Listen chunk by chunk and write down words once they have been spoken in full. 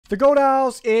The Goat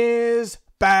House is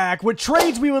back with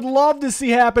trades we would love to see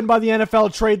happen by the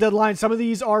NFL trade deadline. Some of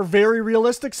these are very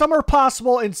realistic, some are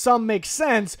possible, and some make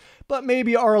sense, but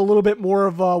maybe are a little bit more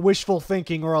of a wishful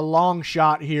thinking or a long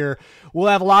shot here. We'll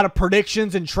have a lot of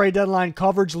predictions and trade deadline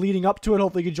coverage leading up to it.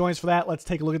 Hopefully you can join us for that. Let's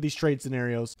take a look at these trade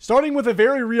scenarios. Starting with a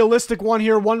very realistic one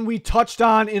here, one we touched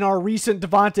on in our recent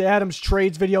Davante Adams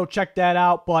trades video. Check that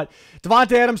out. But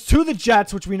Davante Adams to the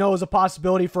Jets, which we know is a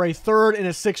possibility for a 3rd and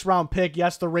a 6th round pick.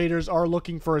 Yes, the Raiders are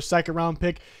looking for a 2nd round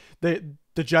pick.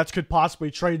 The Jets could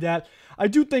possibly trade that. I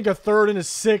do think a 3rd and a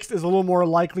 6th is a little more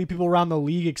likely. People around the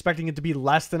league expecting it to be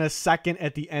less than a 2nd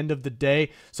at the end of the day.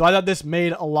 So I thought this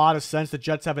made a lot of sense. The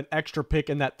Jets have an extra pick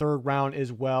in that 3rd round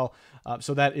as well.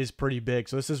 So that is pretty big.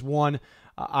 So this is one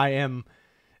I am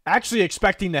actually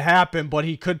expecting to happen, but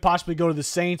he could possibly go to the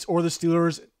Saints or the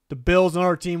Steelers. The Bills,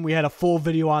 another team. We had a full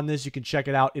video on this. You can check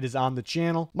it out. It is on the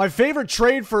channel. My favorite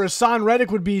trade for Haason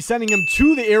Reddick would be sending him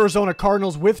to the Arizona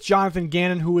Cardinals with Jonathan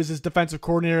Gannon, who was his defensive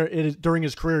coordinator during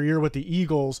his career year with the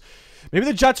Eagles. Maybe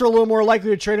the Jets are a little more likely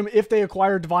to trade him if they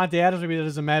acquire Davante Adams. Maybe that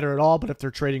doesn't matter at all, but if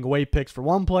they're trading away picks for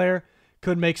one player,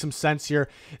 could make some sense here.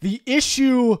 The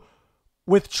issue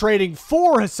with trading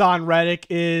for Haason Reddick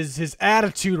is his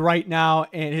attitude right now,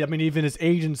 and I mean even his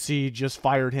agency just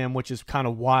fired him, which is kind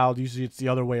of wild. Usually it's the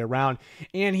other way around,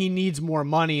 and he needs more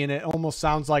money, and it almost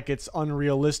sounds like it's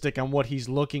unrealistic on what he's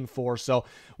looking for. So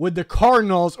would the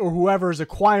Cardinals or whoever is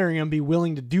acquiring him be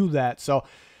willing to do that? So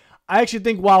I actually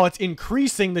think while it's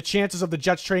increasing, the chances of the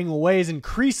Jets trading away is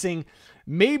increasing.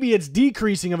 Maybe it's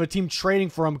decreasing of a team trading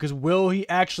for him, because will he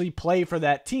actually play for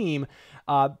that team?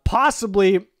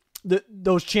 Possibly.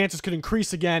 Those chances could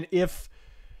increase again if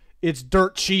it's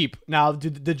dirt cheap. Now,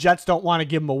 the Jets don't want to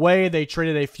give him away. They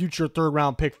traded a future 3rd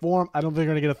round pick for him. I don't think they're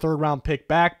going to get a 3rd round pick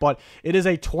back, but it is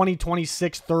a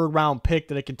 2026 3rd round pick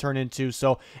that it can turn into.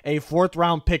 So a 4th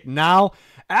round pick now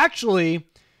actually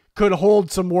could hold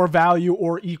some more value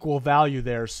or equal value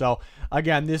there. So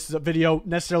again, this video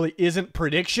necessarily isn't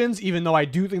predictions, even though I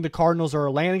do think the Cardinals are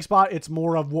a landing spot. It's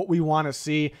more of what we want to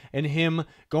see and him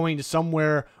going to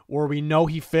somewhere where we know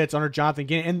he fits under Jonathan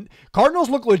Gannon. And Cardinals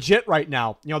look legit right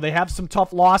now. You know, they have some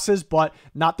tough losses, but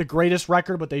not the greatest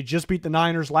record, but they just beat the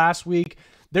Niners last week.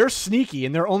 They're sneaky,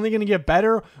 and they're only going to get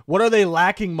better. What are they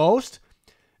lacking most?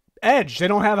 Edge. They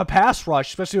don't have a pass rush,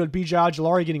 especially with B.J.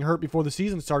 Ojulari getting hurt before the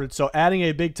season started. So adding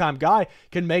a big-time guy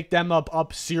can make them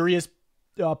up serious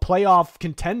playoff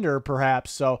contender,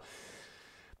 perhaps. So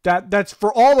that's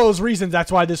for all those reasons.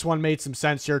 That's why this one made some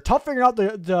sense here. Tough figuring out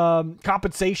the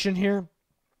compensation here.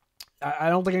 I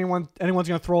don't think anyone's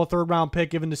going to throw a 3rd round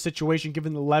pick given the situation,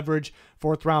 given the leverage.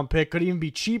 4th round pick could even be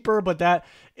cheaper, but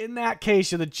in that case,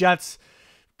 the Jets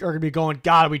are going to be going,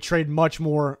 God, we trade much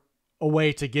more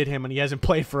away to get him, and he hasn't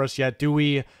played for us yet. Do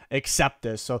we accept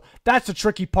this? So that's the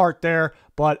tricky part there,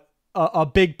 but a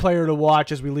big player to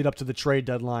watch as we lead up to the trade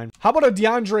deadline. How about a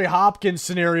DeAndre Hopkins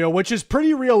scenario, which is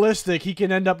pretty realistic? He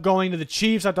can end up going to the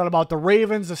Chiefs. I thought about the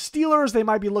Ravens, the Steelers. They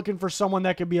might be looking for someone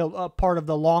that could be a part of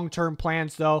the long-term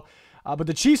plans, though. But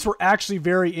the Chiefs were actually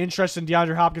very interested in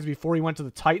DeAndre Hopkins before he went to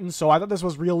the Titans, so I thought this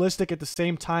was realistic at the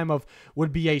same time of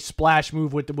would be a splash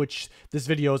move, with which this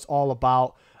video is all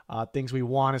about. Things we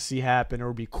want to see happen, or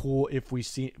would be cool if we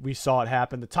saw it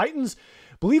happen. The Titans,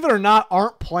 believe it or not,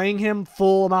 aren't playing him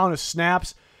full amount of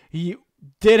snaps. He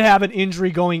did have an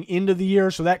injury going into the year,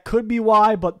 so that could be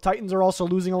why, but Titans are also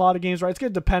losing a lot of games, right? It's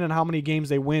going to depend on how many games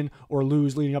they win or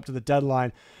lose leading up to the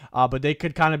deadline, but they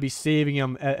could kind of be saving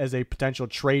him as a potential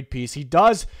trade piece. He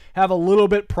does have a little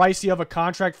bit pricey of a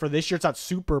contract for this year. It's not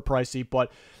super pricey,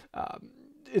 but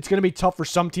it's going to be tough for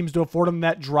some teams to afford him.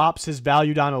 That drops his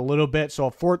value down a little bit. So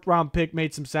a 4th round pick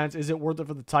made some sense. Is it worth it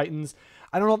for the Titans?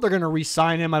 I don't know if they're going to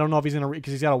re-sign him. I don't know if he's going to,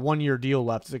 because he's got a 1-year deal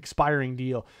left. It's an expiring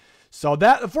deal. So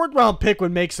that the 4th round pick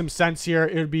would make some sense here.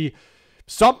 It would be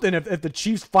something if the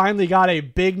Chiefs finally got a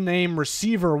big name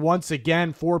receiver once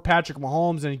again for Patrick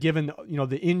Mahomes, and given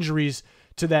the injuries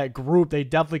to that group, they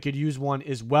definitely could use one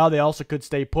as well. They also could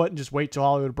stay put and just wait till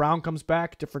Hollywood Brown comes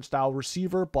back, different style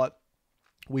receiver, but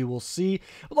we will see.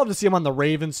 I'd love to see him on the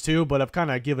Ravens too, but I've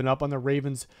kind of given up on the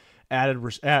Ravens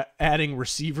adding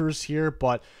receivers here.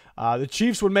 But the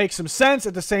Chiefs would make some sense.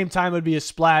 At the same time, it would be a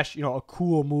splash, a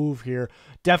cool move here.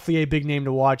 Definitely a big name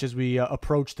to watch as we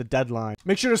approach the deadline.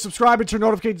 Make sure to subscribe and turn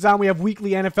notifications on. We have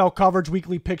weekly NFL coverage,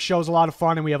 weekly pick shows, a lot of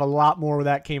fun, and we have a lot more where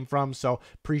that came from. So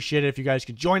appreciate it if you guys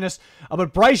could join us.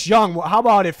 But Bryce Young, how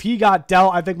about if he got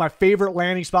dealt? I think my favorite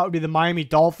landing spot would be the Miami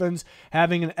Dolphins,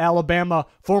 having an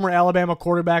former Alabama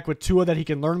quarterback with Tua that he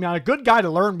can learn behind. A good guy to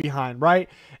learn behind, right?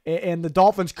 And the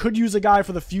Dolphins could use a guy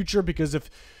for the future, because if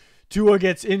Tua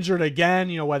gets injured again,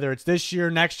 whether it's this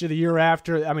year, next year, the year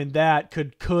after, I mean, that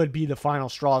could be the final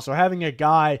straw. So having a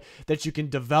guy that you can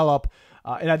develop,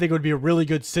 and I think it would be a really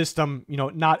good system,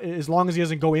 not as long as he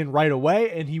doesn't go in right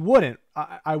away, and he wouldn't,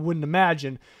 I wouldn't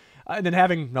imagine. And then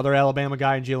having another Alabama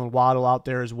guy and Jalen Waddle out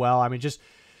there as well, I mean, just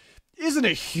isn't a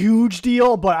huge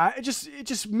deal, but it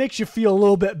just makes you feel a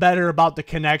little bit better about the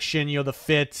connection, the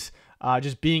fit,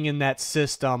 just being in that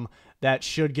system that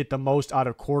should get the most out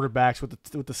of quarterbacks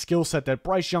with the skill set that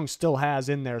Bryce Young still has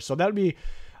in there. So that would be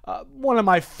one of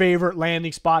my favorite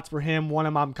landing spots for him, one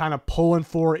of them I'm kind of pulling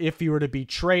for if he were to be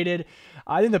traded.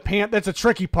 I think that's a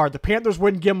tricky part. The Panthers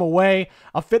wouldn't give him away.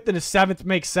 A 5th and a 7th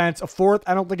makes sense. A 4th,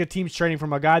 I don't think a team's trading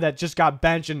from a guy that just got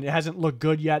benched and hasn't looked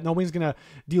good yet. Nobody's going to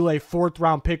deal a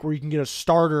 4th-round pick where you can get a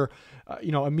starter,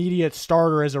 immediate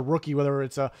starter as a rookie, whether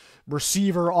it's a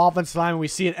receiver, offensive lineman. We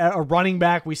see it, a running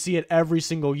back. We see it every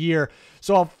single year.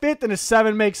 So a 5th and a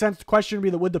 7th makes sense. The question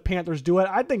would be, would the Panthers do it?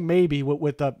 I think maybe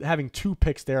with having 2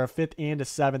 picks there, a 5th and a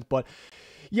 7th. But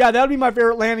yeah, that would be my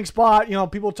favorite landing spot.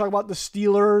 People talk about the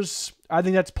Steelers. I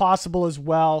think that's possible as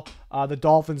well. The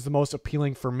Dolphins, the most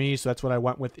appealing for me, so that's what I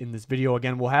went with in this video.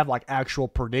 Again, we'll have like actual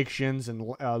predictions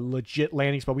and legit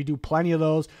landings, but we do plenty of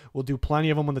those. We'll do plenty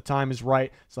of them when the time is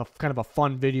right. It's kind of a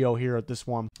fun video here at this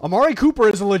one. Amari Cooper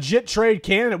is a legit trade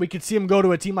candidate. We could see him go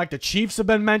to a team like the Chiefs have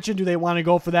been mentioned. Do they want to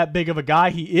go for that big of a guy?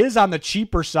 He is on the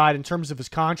cheaper side in terms of his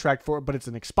contract for it, but it's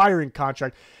an expiring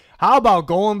contract. How about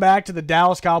going back to the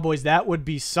Dallas Cowboys? That would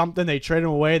be something. They trade him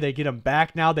away. They get him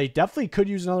back now. They definitely could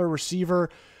use another receiver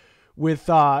with,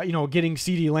 getting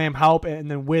CeeDee Lamb help,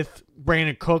 and then with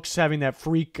Brandon Cooks having that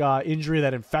freak injury,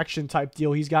 that infection type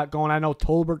deal he's got going. I know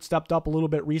Tolbert stepped up a little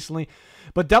bit recently,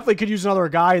 but definitely could use another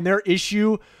guy. And their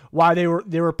issue, why they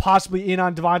were possibly in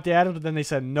on Devontae Adams, but then they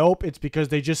said nope, it's because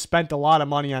they just spent a lot of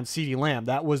money on CeeDee Lamb.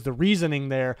 That was the reasoning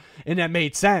there, and that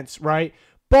made sense, right?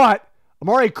 But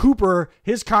Amari Cooper,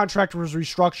 his contract was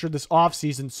restructured this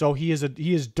offseason, so he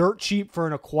is dirt cheap for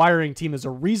an acquiring team. There's a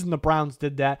reason the Browns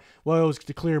did that. Well, it was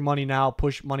to clear money now,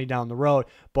 push money down the road,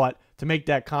 but to make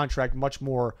that contract much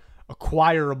more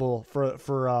acquirable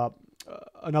for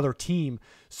another team.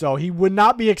 So he would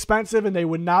not be expensive, and they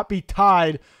would not be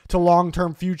tied to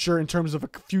long-term future in terms of a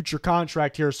future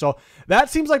contract here. So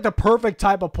that seems like the perfect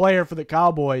type of player for the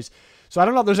Cowboys. So I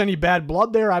don't know if there's any bad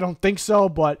blood there. I don't think so,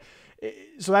 but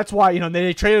so that's why,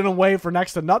 they traded him away for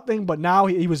next to nothing, but now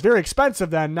he was very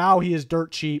expensive then. Now he is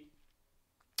dirt cheap.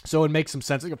 So it makes some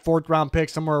sense. Like a 4th-round pick,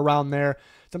 somewhere around there.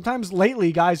 Sometimes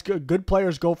lately, guys, good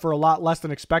players go for a lot less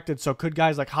than expected. So could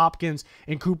guys like Hopkins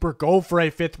and Cooper go for a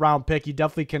 5th-round pick? You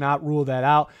definitely cannot rule that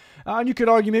out. And you could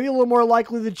argue maybe a little more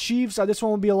likely the Chiefs. This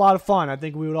one would be a lot of fun. I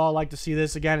think we would all like to see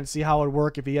this again and see how it would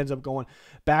work if he ends up going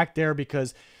back there,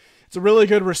 because it's a really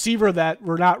good receiver that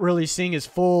we're not really seeing his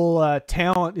full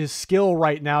talent, his skill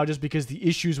right now, just because the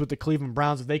issues with the Cleveland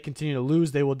Browns. If they continue to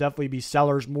lose, they will definitely be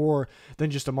sellers more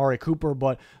than just Amari Cooper,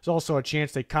 but there's also a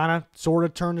chance they kind of sort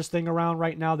of turn this thing around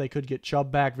right now. They could get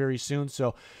Chubb back very soon,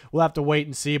 so we'll have to wait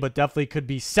and see, but definitely could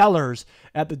be sellers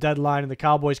at the deadline, and the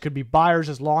Cowboys could be buyers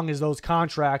as long as those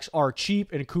contracts are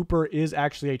cheap, and Cooper is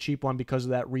actually a cheap one because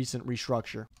of that recent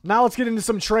restructure. Now let's get into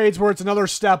some trades where it's another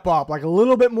step up, like a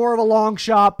little bit more of a long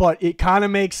shot, but it kind of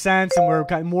makes sense, and we're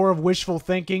kind of more of wishful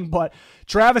thinking. But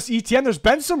Travis Etienne, there's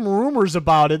been some rumors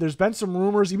about it. There's been some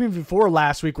rumors even before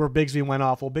last week where Bigsby went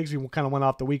off. Well, Bigsby kind of went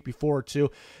off the week before too,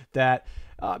 that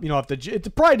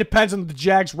it probably depends on what the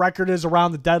Jags' record is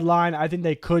around the deadline. I think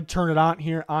they could turn it on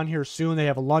here soon. They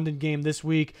have a London game this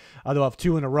week. They'll have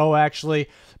 2 in a row, actually.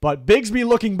 But Bigsby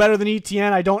looking better than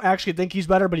Etienne. I don't actually think he's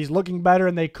better, but he's looking better,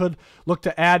 and they could look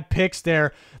to add picks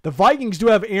there. The Vikings do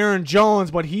have Aaron Jones,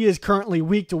 but he is currently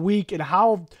week to week, and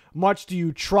how much do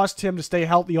you trust him to stay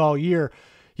healthy all year?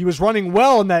 He was running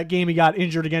well in that game. He got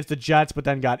injured against the Jets, but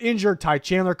then got injured. Ty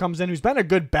Chandler comes in, who's been a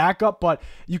good backup, but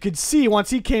you could see once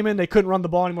he came in, they couldn't run the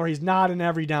ball anymore. He's not an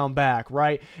every down back,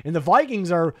 right? And the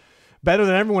Vikings are better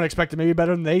than everyone expected, maybe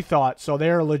better than they thought. So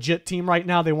they're a legit team right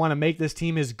now. They want to make this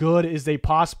team as good as they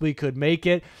possibly could make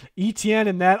it. Etienne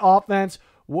in that offense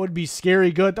would be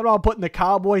scary good. They're all putting the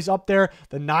Cowboys up there.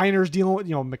 The Niners dealing with,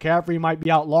 McCaffrey might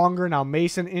be out longer. Now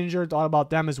Mason injured. Thought about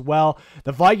them as well.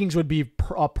 The Vikings would be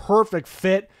a perfect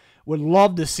fit. Would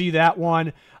love to see that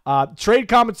one. Trade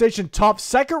compensation, tough.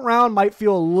 Second round might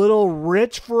feel a little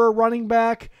rich for a running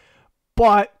back,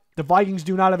 but the Vikings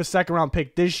do not have a second round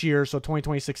pick this year, so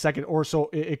 2026 second, or so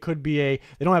it could be they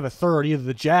don't have a third either.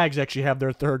 The Jags actually have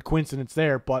their third, coincidence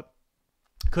there, but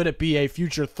could it be a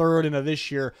future third into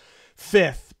this year?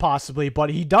 5th, possibly, but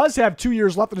he does have 2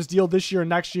 years left in his deal this year and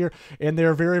next year, and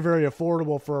they're very, very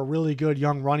affordable for a really good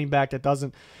young running back that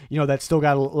doesn't, that's still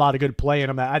got a lot of good play in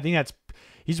him. I think that's,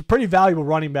 he's a pretty valuable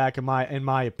running back in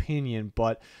my opinion.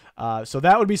 But so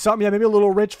that would be something, yeah, maybe a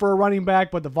little rich for a running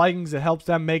back, but the Vikings, it helps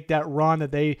them make that run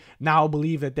that they now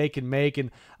believe that they can make,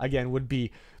 and again, would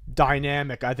be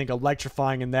dynamic, I think,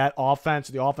 electrifying in that offense.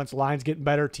 The offensive line's getting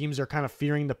better. Teams are kind of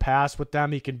fearing the pass with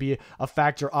them. He can be a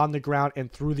factor on the ground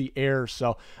and through the air.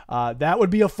 So that would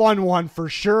be a fun one for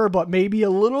sure, but maybe a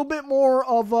little bit more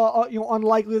of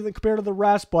unlikely than compared to the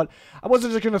rest. But I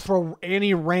wasn't just going to throw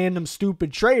any random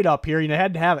stupid trade up here. It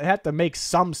had to make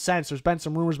some sense. There's been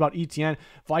some rumors about ETN.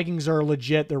 Vikings are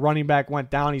legit. Their running back went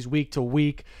down. He's week to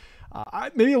week.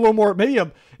 Maybe a little more.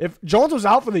 If Jones was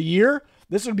out for the year,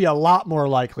 this would be a lot more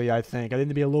likely, I think. I think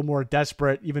to be a little more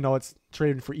desperate, even though it's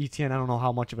traded for ETN. I don't know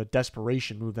how much of a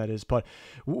desperation move that is, but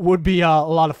would be a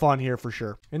lot of fun here for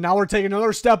sure. And now we're taking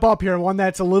another step up here, one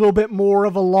that's a little bit more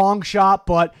of a long shot,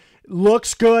 but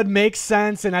looks good, makes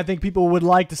sense, and I think people would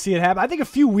like to see it happen. I think a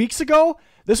few weeks ago,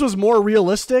 this was more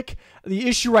realistic. The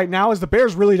issue right now is the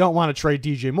Bears really don't want to trade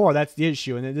DJ Moore. That's the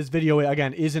issue. And this video,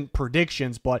 again, isn't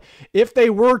predictions. But if they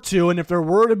were to, and if there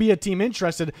were to be a team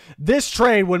interested, this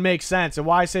trade would make sense. And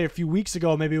why I say a few weeks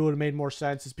ago maybe it would have made more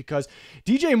sense is because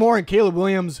DJ Moore and Caleb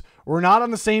Williams were not on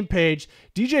the same page.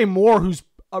 DJ Moore, who's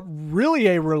really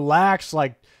a relaxed,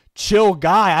 chill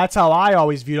guy, that's how I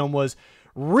always viewed him, was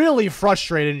really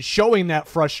frustrated and showing that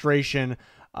frustration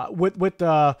with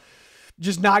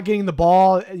just not getting the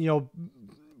ball,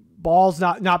 balls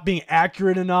not being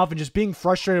accurate enough, and just being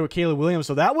frustrated with Caleb Williams.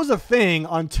 So that was a thing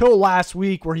until last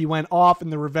week where he went off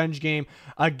in the revenge game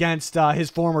against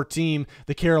his former team,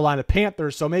 the Carolina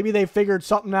Panthers. So maybe they figured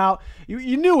something out.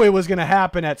 You knew it was going to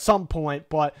happen at some point,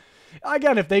 but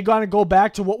again, if they got to go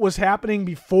back to what was happening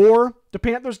before the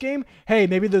Panthers game, hey,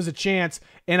 maybe there's a chance.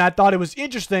 And I thought it was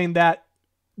interesting that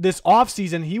this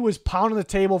offseason, he was pounding the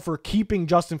table for keeping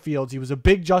Justin Fields. He was a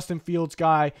big Justin Fields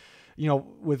guy,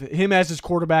 with him as his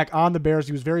quarterback on the Bears.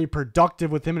 He was very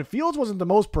productive with him. And Fields wasn't the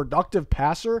most productive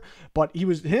passer, but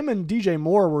him and DJ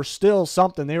Moore were still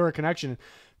something. They were a connection.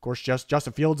 Of course,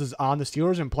 Justin Fields is on the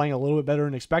Steelers and playing a little bit better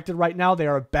than expected right now. They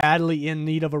are badly in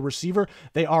need of a receiver.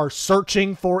 They are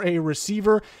searching for a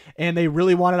receiver, and they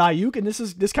really wanted Ayuk. And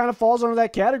this kind of falls under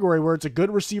that category where it's a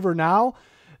good receiver now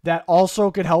that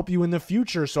also could help you in the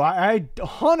future. So I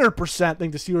 100%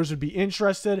 think the Steelers would be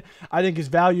interested. I think his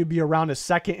value would be around a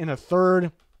second and a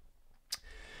third.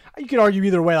 You could argue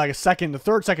either way, like a second and a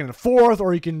third, second and a fourth,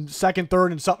 or you can second,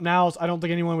 third, and something else. I don't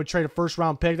think anyone would trade a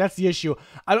first-round pick. That's the issue.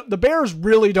 The Bears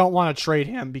really don't want to trade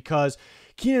him because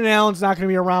Keenan Allen's not going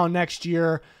to be around next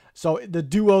year. So the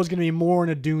duo is going to be Moore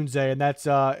and Odunze, and that's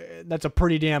a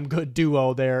pretty damn good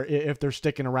duo there if they're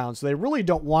sticking around. So they really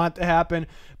don't want it to happen.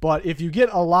 But if you get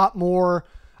a lot more,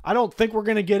 I don't think we're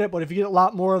going to get it, but if you get a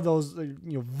lot more of those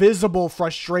visible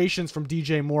frustrations from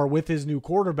DJ Moore with his new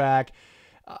quarterback,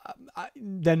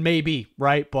 then maybe,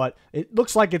 right? But it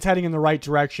looks like it's heading in the right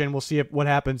direction. We'll see what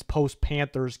happens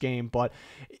post-Panthers game. But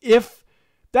if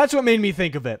that's what made me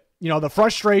think of it. The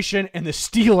frustration and the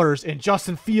Steelers and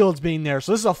Justin Fields being there.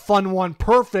 So this is a fun one,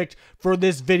 perfect for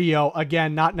this video.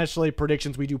 Again, not necessarily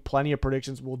predictions. We do plenty of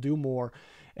predictions. We'll do more.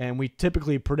 And we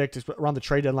typically predict around the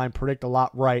trade deadline, predict a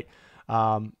lot right.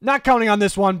 Not counting on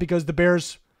this one because the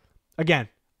Bears, again,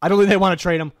 I don't think they want to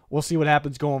trade him. We'll see what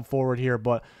happens going forward here.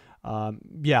 But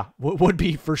yeah, would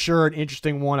be for sure an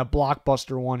interesting one, a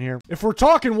blockbuster one here. If we're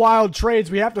talking wild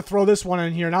trades, we have to throw this one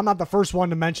in here, and I'm not the first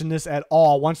one to mention this at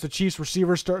all. Once the Chiefs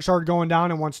receivers started going down,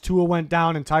 and once Tua went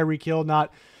down, and Tyreek Hill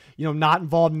not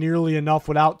involved nearly enough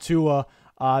without Tua,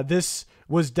 this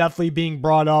was definitely being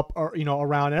brought up,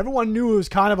 around. Everyone knew it was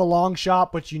kind of a long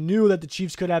shot, but you knew that the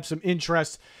Chiefs could have some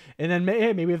interest. And then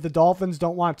maybe if the Dolphins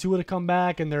don't want Tua to come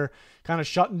back and they're kind of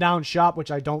shutting down shop, which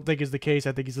I don't think is the case.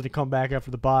 I think he's going to come back after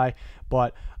the bye.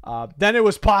 But then it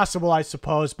was possible, I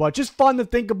suppose. But just fun to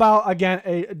think about.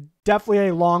 Again, definitely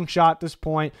a long shot at this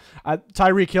point.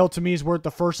 Tyreek Hill, to me, is worth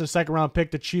the first and second round pick.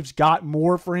 The Chiefs got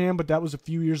more for him, but that was a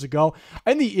few years ago.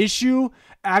 And the issue,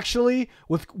 actually,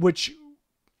 which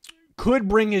could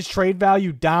bring his trade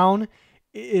value down,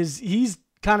 is he's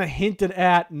kind of hinted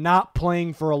at not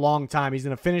playing for a long time. He's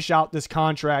going to finish out this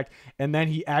contract, and then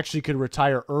he actually could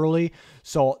retire early.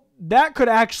 So that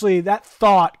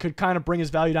thought could kind of bring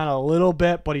his value down a little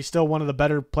bit, but he's still one of the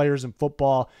better players in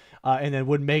football, and then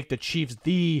would make the Chiefs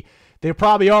they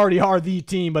probably already are the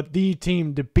team, but the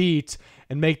team to beat,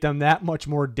 and make them that much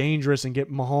more dangerous and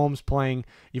get Mahomes playing,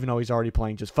 even though he's already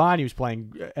playing just fine. He was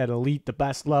playing at elite, the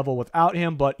best level without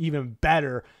him, but even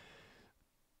better.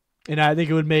 And I think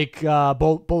it would make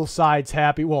both sides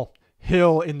happy. Well,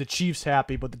 Hill and the Chiefs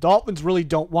happy, but the Dolphins really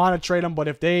don't want to trade him. But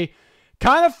if they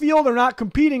kind of feel they're not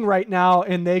competing right now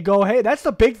and they go, hey, that's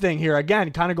the big thing here.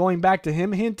 Again, kind of going back to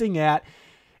him hinting at,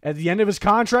 at the end of his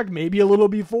contract, maybe a little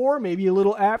before, maybe a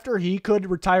little after, he could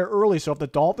retire early. So if the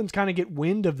Dolphins kind of get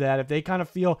wind of that, if they kind of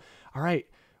feel, all right,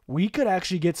 we could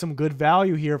actually get some good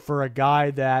value here for a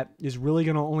guy that is really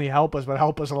going to only help us, but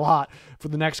help us a lot for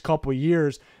the next couple of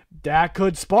years, that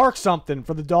could spark something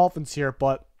for the Dolphins here.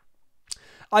 But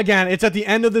again, it's at the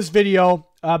end of this video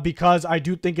because I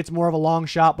do think it's more of a long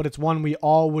shot, but it's one we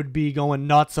all would be going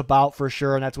nuts about for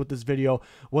sure, and that's what this video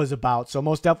was about. So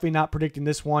most definitely not predicting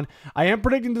this one. I am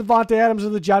predicting the Davante Adams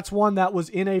of the Jets one. That was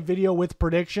in a video with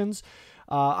predictions.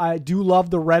 I do love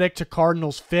the Reddick to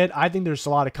Cardinals fit. I think there's a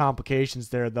lot of complications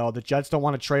there, though. The Jets don't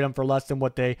want to trade him for less than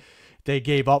what they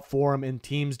gave up for him, and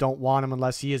teams don't want him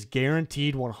unless he is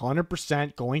guaranteed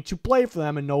 100% going to play for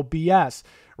them and no BS,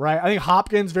 right? I think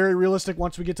Hopkins, very realistic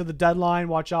once we get to the deadline.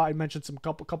 Watch out. I mentioned some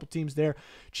couple teams there.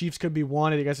 Chiefs could be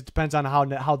one. I guess it depends on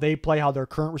how they play, how their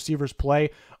current receivers play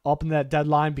up in that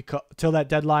deadline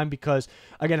because,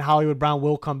 again, Hollywood Brown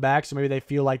will come back, so maybe they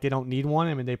feel like they don't need one.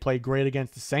 I mean, they played great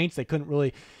against the Saints. They couldn't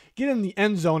really get in the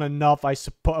end zone enough, I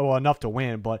suppose, well, enough to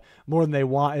win, but more than they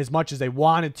want, as much as they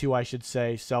wanted to, I should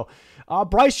say. So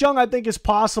Bryce Young, I think, is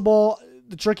possible.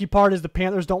 The tricky part is the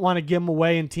Panthers don't want to give him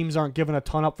away, and teams aren't giving a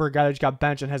ton up for a guy that just got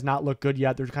benched and has not looked good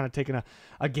yet. They're kind of taking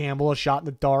a gamble, a shot in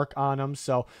the dark on him.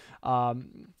 So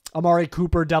Amari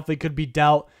Cooper definitely could be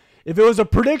dealt. If it was a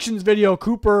predictions video,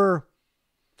 Cooper,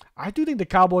 I do think the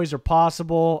Cowboys are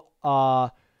possible.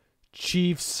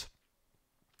 Chiefs.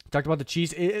 Talked about the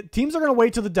Chiefs. Teams are going to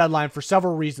wait till the deadline for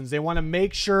several reasons. They want to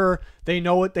make sure they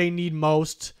know what they need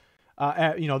most.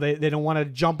 They don't want to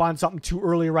jump on something too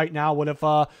early right now. What if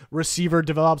a receiver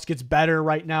develops, gets better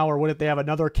right now? Or what if they have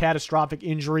another catastrophic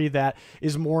injury that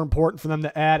is more important for them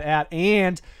to add at?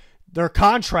 And their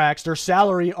contracts, their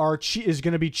salary is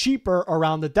going to be cheaper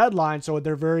around the deadline. So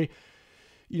they're very,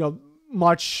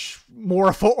 much more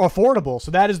affordable.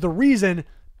 So that is the reason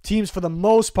teams, for the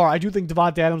most part, I do think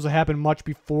Davante Adams will happen much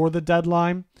before the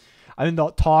deadline. I think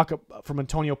they'll talk from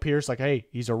Antonio Pierce like, hey,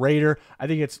 he's a Raider. I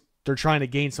think they're trying to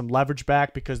gain some leverage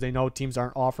back because they know teams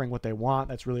aren't offering what they want.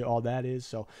 That's really all that is.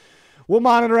 So we'll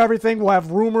monitor everything. We'll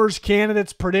have rumors,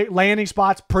 candidates, landing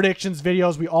spots, predictions,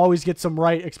 videos. We always get some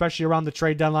right, especially around the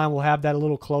trade deadline. We'll have that a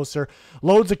little closer.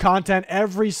 Loads of content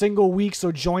every single week,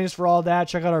 so join us for all that.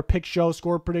 Check out our pick show,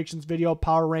 score predictions video,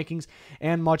 power rankings,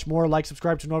 and much more. Like,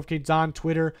 subscribe to notifications on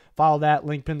Twitter. Follow that.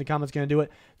 Link pinned in the comments. Going to do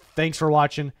it. Thanks for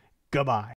watching. Goodbye.